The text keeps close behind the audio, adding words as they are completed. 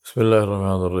بسم الله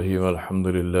الرحمن الرحيم الحمد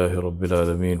لله رب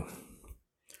العالمين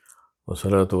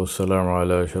والصلاة والسلام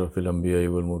على أشرف الأنبياء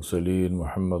والمرسلين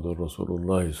محمد رسول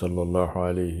الله صلى الله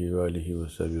عليه وآله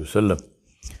وسلم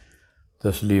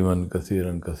تسليما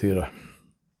كثيرا كثيرا.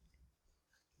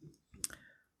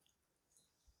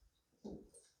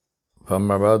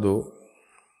 فأما بعد,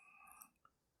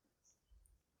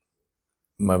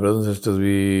 my brothers and sisters,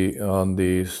 we are on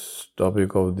this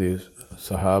topic of the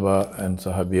Sahaba and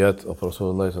Sahabiyat of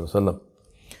Rasulullah Sallallahu Alaihi Wasallam.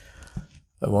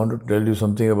 I want to tell you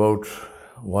something about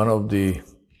one of the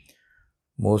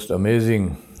most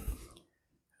amazing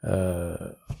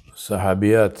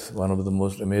Sahabiyat, one of the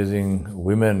most amazing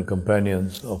women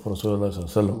companions of Rasulullah Sallallahu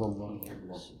Alaihi Wasallam.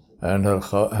 And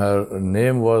her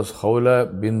name was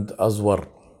Khawla bint Azwar.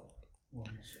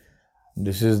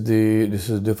 This is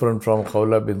different from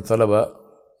Khawla bint Thalaba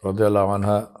radiallahu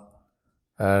anha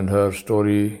and her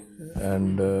story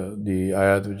and the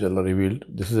ayat which Allah revealed.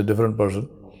 This is a different person.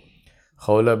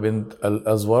 Khawla bint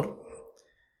al-Azwar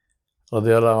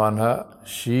radiallahu anha,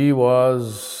 she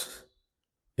was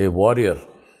a warrior.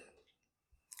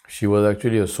 She was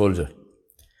actually a soldier.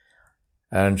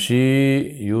 And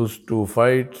she used to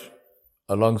fight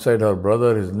alongside her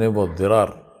brother. His name was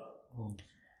Dirar.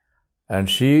 And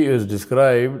she is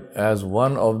described as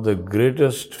one of the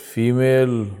greatest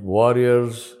female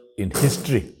warriors in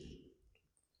history.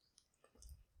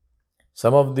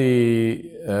 Some of the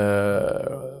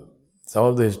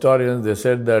historians, they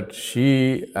said that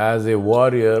she as a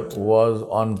warrior was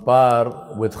on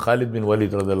par with Khalid bin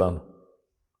Walid radiallahu anhu.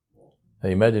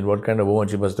 Imagine what kind of woman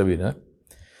she must have been. Huh?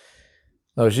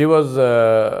 Now she was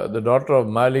the daughter of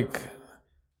Malik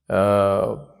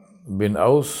bin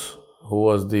Aus, who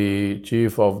was the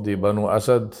chief of the Banu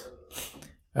Asad,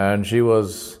 and she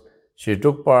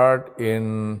took part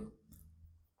in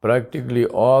practically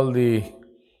all the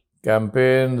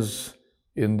campaigns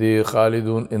in the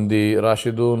Rashidun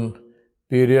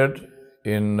period,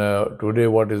 in today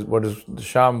what is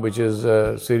Sham, which is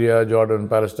Syria, Jordan,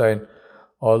 Palestine,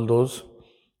 all those.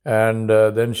 And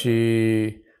then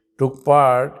she took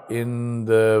part in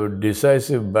the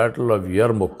decisive battle of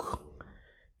Yarmouk,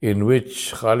 in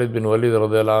which Khalid bin Walid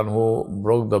radiallahu anhu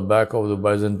broke the back of the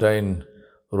Byzantine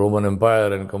Roman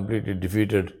Empire and completely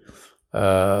defeated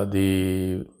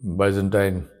the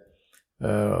Byzantine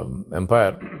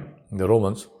Empire, the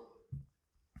Romans.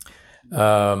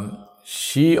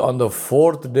 She, on the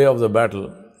fourth day of the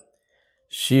battle,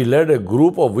 she led a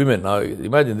group of women. Now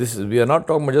imagine this, we are not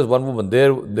talking about just one woman.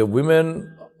 The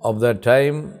women of that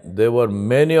time, there were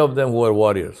many of them who were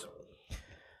warriors.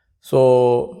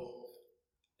 So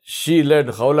she led,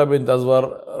 Khawla bint Azwar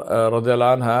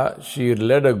radiallahu anha, she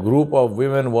led a group of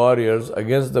women warriors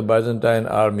against the Byzantine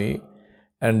army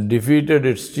and defeated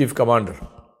its chief commander.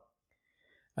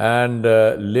 And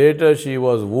later she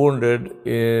was wounded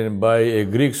by a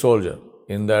Greek soldier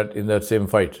in that same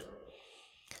fight.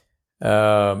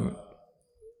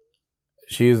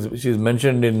 She's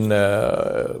mentioned in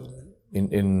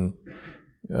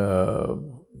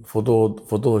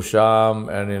Futuh Sham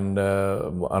and in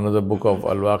another book of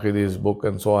Al-Waqidi's book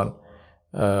and so on.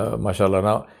 MashaAllah.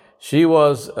 Now, she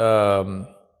was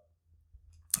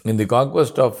in the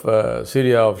conquest of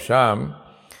Syria, of Sham.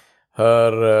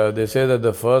 They say that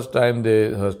the first time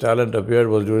her talent appeared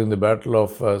was during the battle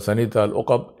of Sanita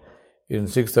al-Uqab in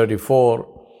 634,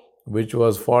 which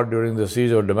was fought during the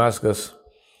siege of Damascus.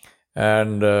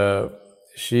 And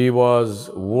she was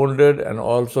wounded, and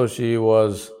also she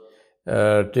was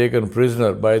taken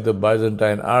prisoner by the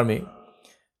Byzantine army.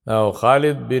 Now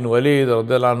Khalid bin Walid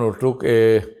radiallahu anhu took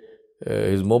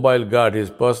his mobile guard,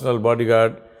 his personal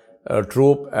bodyguard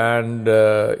troop, and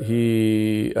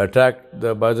he attacked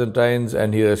the Byzantines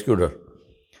and he rescued her.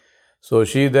 So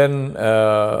she then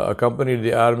accompanied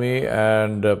the army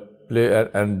and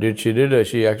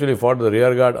she actually fought the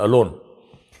rear guard alone.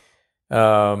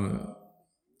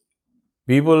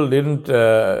 People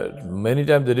many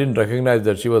times they didn't recognize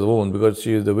that she was a woman, because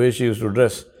the way she used to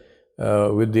dress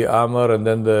with the armor, and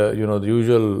then the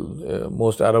usual,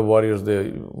 most Arab warriors,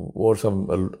 they wore some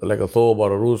like a thobe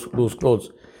or a loose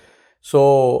clothes.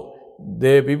 So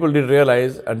people didn't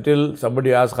realize until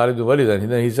somebody asked Khalid bin Walid,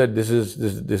 and then he said, this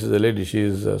is a lady, she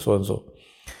is so and so.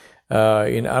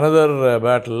 In another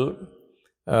battle,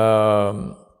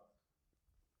 her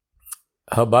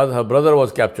brother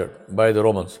was captured by the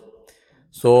Romans.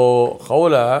 So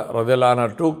Khawla radiallahu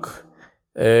anha took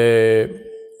a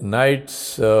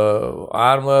knight's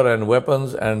armor and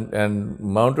weapons and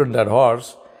mounted that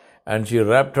horse, and she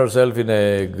wrapped herself in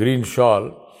a green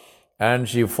shawl, and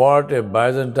she fought a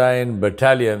Byzantine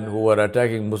battalion who were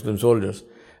attacking Muslim soldiers.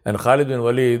 And Khalid bin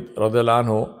Walid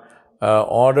radiallahu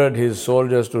ordered his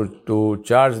soldiers to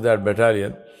charge that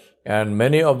battalion, and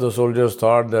many of the soldiers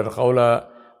thought that Khawla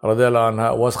radiallahu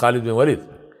anha was Khalid bin Walid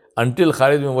until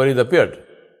Khalid bin Walid appeared.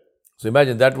 So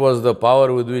imagine, that was the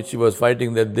power with which he was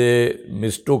fighting, that they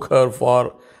mistook her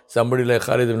for somebody like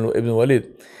Khalid ibn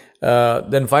Walid.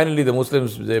 Then finally the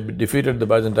Muslims, they defeated the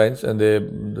Byzantines, and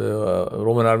the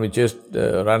Roman army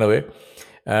ran away.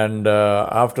 And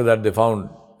after that they found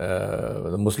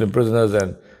the Muslim prisoners,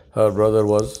 and her brother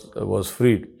was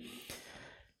freed.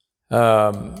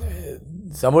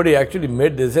 Somebody actually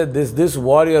they said this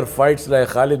warrior fights like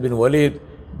Khalid bin Walid,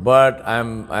 but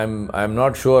I'm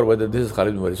not sure whether this is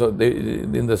Khalid bin Walid. So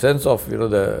in the sense of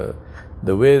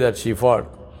the way that she fought,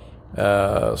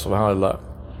 subhanallah,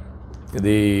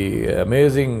 the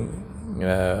amazing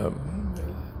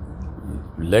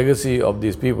legacy of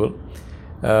these people.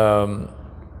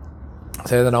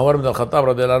 Sayyidina Umar ibn al-Khattab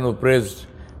radiallahu anhu praised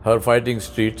her fighting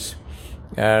streets,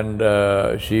 and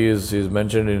she is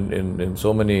mentioned in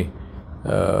so many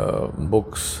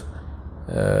books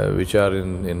which are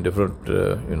in different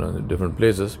different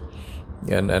places,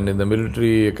 and in the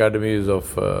military academies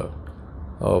of the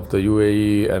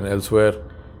UAE and elsewhere.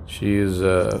 She is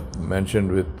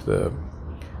mentioned with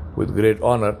great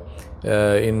honor.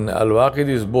 In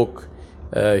Al-Waqidi's book,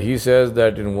 he says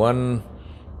that in one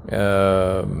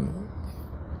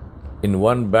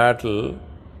battle,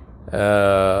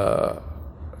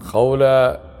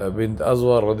 Khawla bint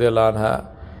Azwar radiallahu anha,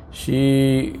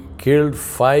 she killed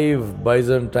 5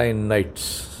 Byzantine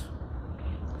knights.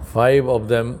 5 of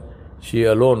them, she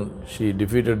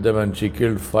defeated them, and she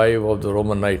killed 5 of the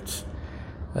Roman knights.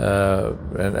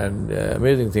 And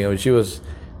amazing thing. I mean,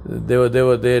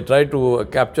 they tried to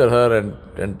capture her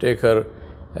and take her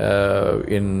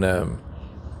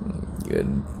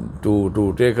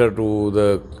to take her to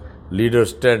the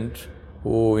leader's tent,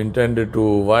 who intended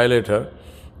to violate her,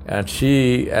 and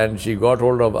she got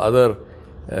hold of other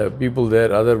people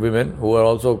there, other women who were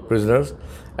also prisoners,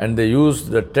 and they used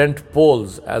the tent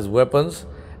poles as weapons,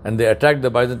 and they attacked the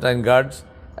Byzantine guards.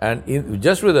 And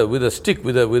just with a stick,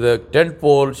 with a tent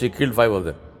pole, she killed 5 of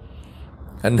them.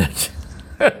 And then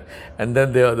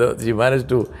she managed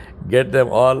to get them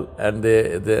all, and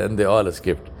they all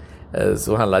escaped.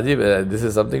 Subhanallah, this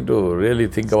is something to really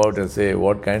think about and say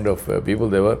what kind of people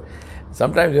they were.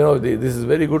 Sometimes, this is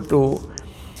very good to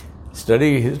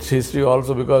study history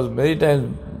also, because many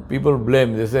times people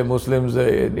blame. They say Muslims,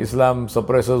 Islam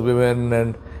suppresses women,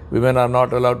 and women are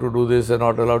not allowed to do this and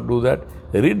not allowed to do that.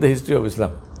 Read the history of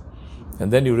Islam,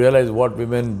 and then you realize what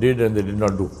women did and they did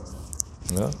not do.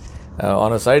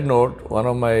 On a side note, one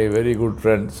of my very good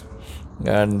friends,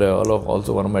 and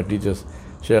also one of my teachers,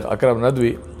 Sheikh Akram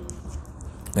Nadwi,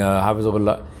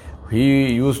 Hafizahullah,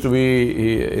 he used to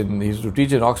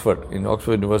teach in Oxford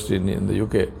University in the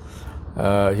UK.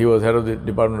 He was head of the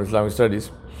Department of Islamic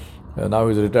Studies. Now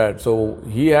he's retired. So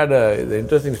he had an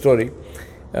interesting story.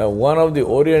 One of the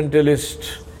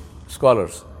Orientalist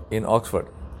scholars in Oxford,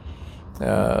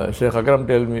 Sheikh Akram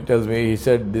tells me, he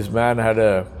said this man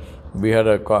we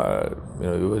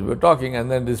were talking,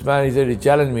 and then this man, he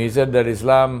challenged me. He said that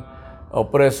Islam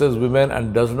oppresses women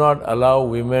and does not allow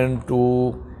women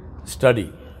to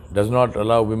study, does not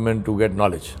allow women to get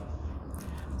knowledge.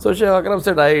 So Sheikh Akram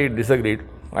said, I disagreed.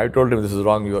 I told him, this is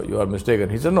wrong, you are mistaken.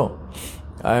 He said, no,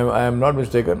 I am not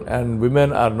mistaken, and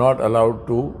women are not allowed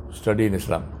to study in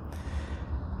Islam.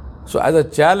 So as a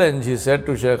challenge, he said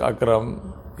to Sheikh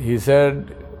Akram, he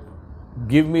said,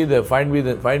 find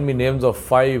me names of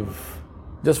 5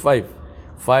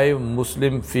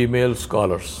 Muslim female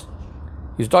scholars.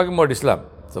 He's talking about Islam.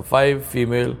 So 5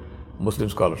 female Muslim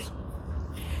scholars,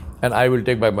 and I will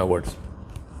take back my words.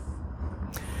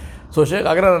 So Sheikh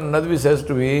Akram Nadwi says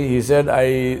to me, he said,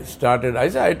 I took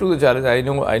the challenge. I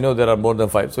know there are more than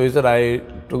 5. So he said, I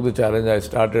took the challenge. I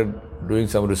started doing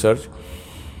some research.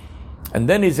 And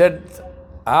then he said,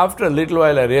 after a little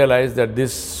while, I realized that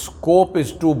this scope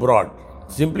is too broad.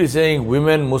 Simply saying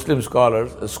women Muslim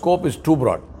scholars, the scope is too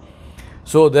broad.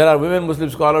 So there are women Muslim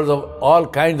scholars of all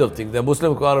kinds of things. There are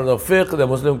Muslim scholars of fiqh, there are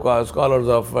Muslim scholars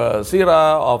of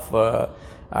seerah, of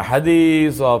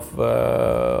hadith, of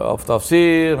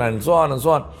tafsir, and so on and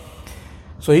so on.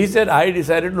 So he said, I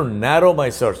decided to narrow my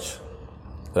search.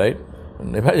 Right?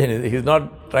 Imagine, he's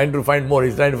not trying to find more,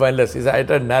 he's trying to find less. He said, I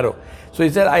tried narrow. So he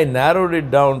said, I narrowed it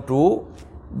down to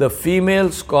the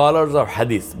female scholars of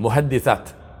hadith,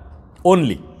 muhaddithat,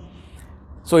 only.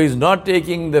 So he's not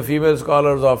taking the female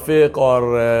scholars of fiqh or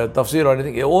tafsir or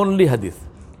anything, only hadith.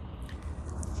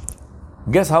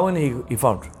 Guess how many he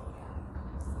found?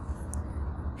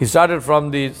 He started from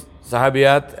the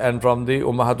Sahabiyat and from the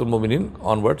Ummahatul Mu'minin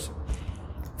onwards.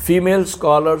 Female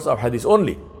scholars of hadith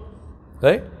only.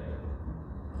 Right?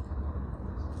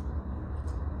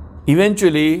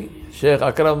 Eventually, Sheikh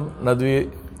Akram Nadwi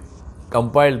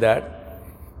compiled that.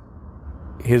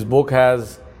 His book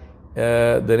has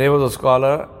the name of the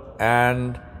scholar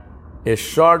and a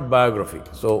short biography.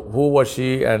 So, who was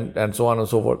she, and so on and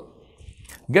so forth.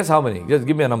 Guess how many? Just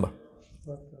give me a number.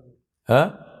 5,000.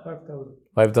 Huh? 5,000.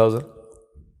 5,000?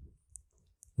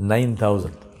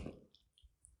 9,000.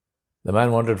 The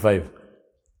man wanted 5.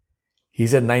 He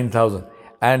said 9,000.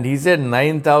 And he said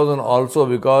 9,000 also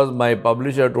because my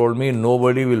publisher told me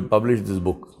nobody will publish this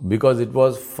book. Because it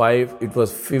was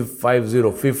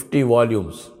 50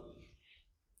 volumes.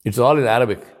 It's all in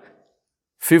Arabic.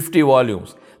 50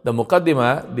 volumes. The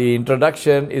Muqaddimah, the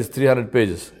introduction, is 300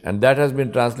 pages. And that has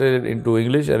been translated into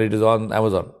English and it is on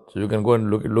Amazon. So you can go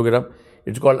and look it up.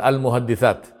 It's called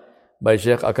Al-Muhaddithat by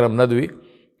Sheikh Akram Nadwi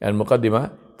and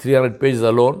Muqaddimah. 300 pages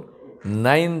alone.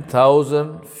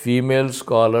 9,000 female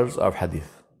scholars of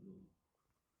hadith.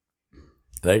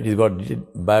 Right? He's got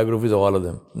biographies of all of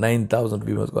them. 9,000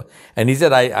 female scholars. And he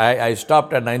said, I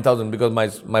stopped at 9,000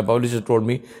 because my publisher told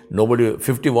me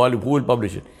 50 volumes, who will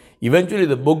publish it? Eventually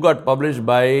the book got published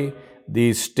by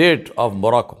the state of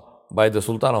Morocco, by the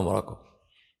Sultan of Morocco.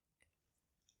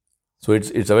 So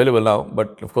it's available now,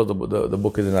 but of course the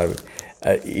book is in Arabic.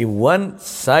 One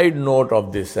side note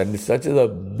of this, and it's such a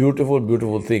beautiful,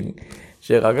 beautiful thing.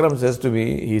 Sheikh Akram says to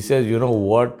me, he says, you know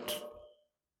what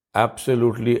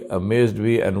absolutely amazed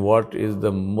me and what is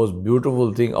the most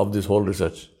beautiful thing of this whole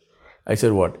research? I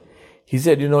said, what? He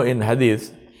said, in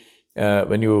hadith,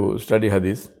 when you study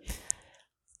hadith,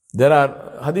 there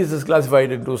are hadith is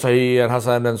classified into Sahih and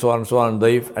Hasan and so on,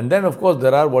 Daif. And then of course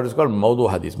there are what is called Mawdu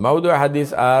hadith. Mawdu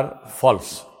hadith are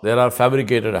false. There are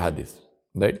fabricated hadith.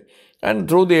 Right? And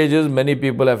through the ages, many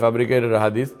people have fabricated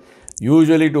hadith,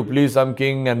 usually to please some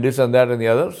king and this and that and the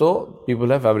other. So people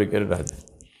have fabricated hadith.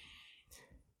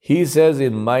 He says,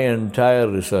 in my entire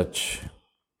research,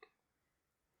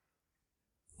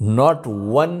 not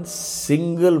one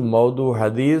single Mawdu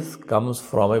hadith comes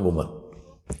from a woman.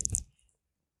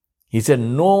 He said,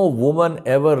 no woman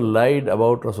ever lied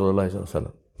about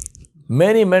Rasulullah.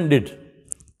 Many men did.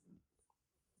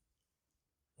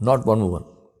 Not one woman.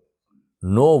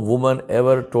 No woman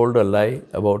ever told a lie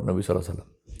about Nabi Sallallahu Alaihi Wasallam.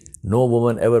 No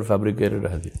woman ever fabricated a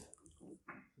hadith.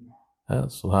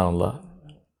 Subhanallah.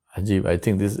 Ajib. I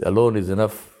think this alone is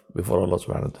enough before Allah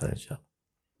subhanahu wa ta'ala, inshallah.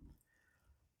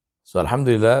 So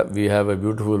alhamdulillah, we have a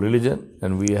beautiful religion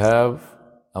and we have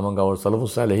among our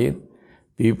Salafus Salihin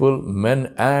people,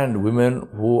 men and women,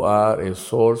 who are a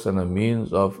source and a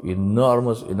means of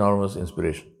enormous, enormous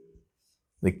inspiration.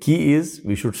 The key is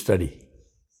we should study.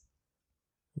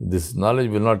 This knowledge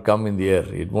will not come in the air.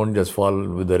 It won't just fall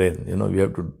with the rain. We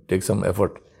have to take some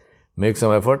effort. Make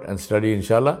some effort and study,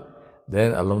 inshallah.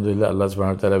 Then, alhamdulillah, Allah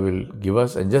subhanahu wa ta'ala will give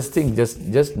us. And just think,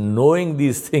 just knowing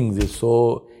these things is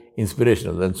so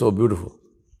inspirational and so beautiful.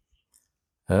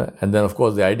 And then, of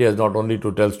course, the idea is not only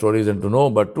to tell stories and to know,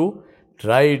 but to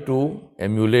try to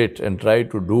emulate and try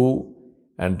to do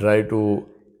and try to,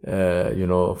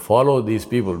 follow these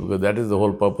people, because that is the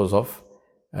whole purpose of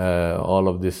all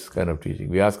of this kind of teaching.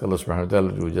 We ask Allah subhanahu wa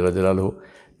ta'ala to Jalla Jalaluhu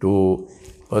to,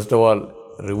 first of all,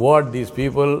 reward these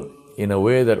people in a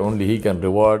way that only He can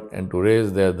reward, and to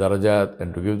raise their darajat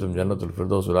and to give them Jannatul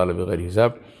Firdaus al-A'la bighayri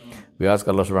hisab. We ask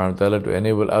Allah subhanahu wa ta'ala to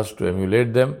enable us to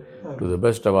emulate them to the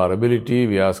best of our ability.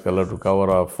 We ask Allah to cover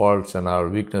our faults and our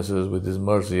weaknesses with His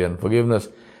mercy and forgiveness.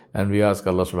 And we ask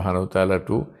Allah subhanahu wa ta'ala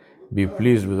to be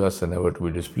pleased with us and never to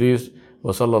be displeased.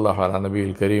 وصلى الله على نبي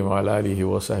الكريم وعلى آله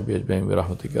وصحبه أجمعين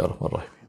برحمتك يا أرحم الراحمين.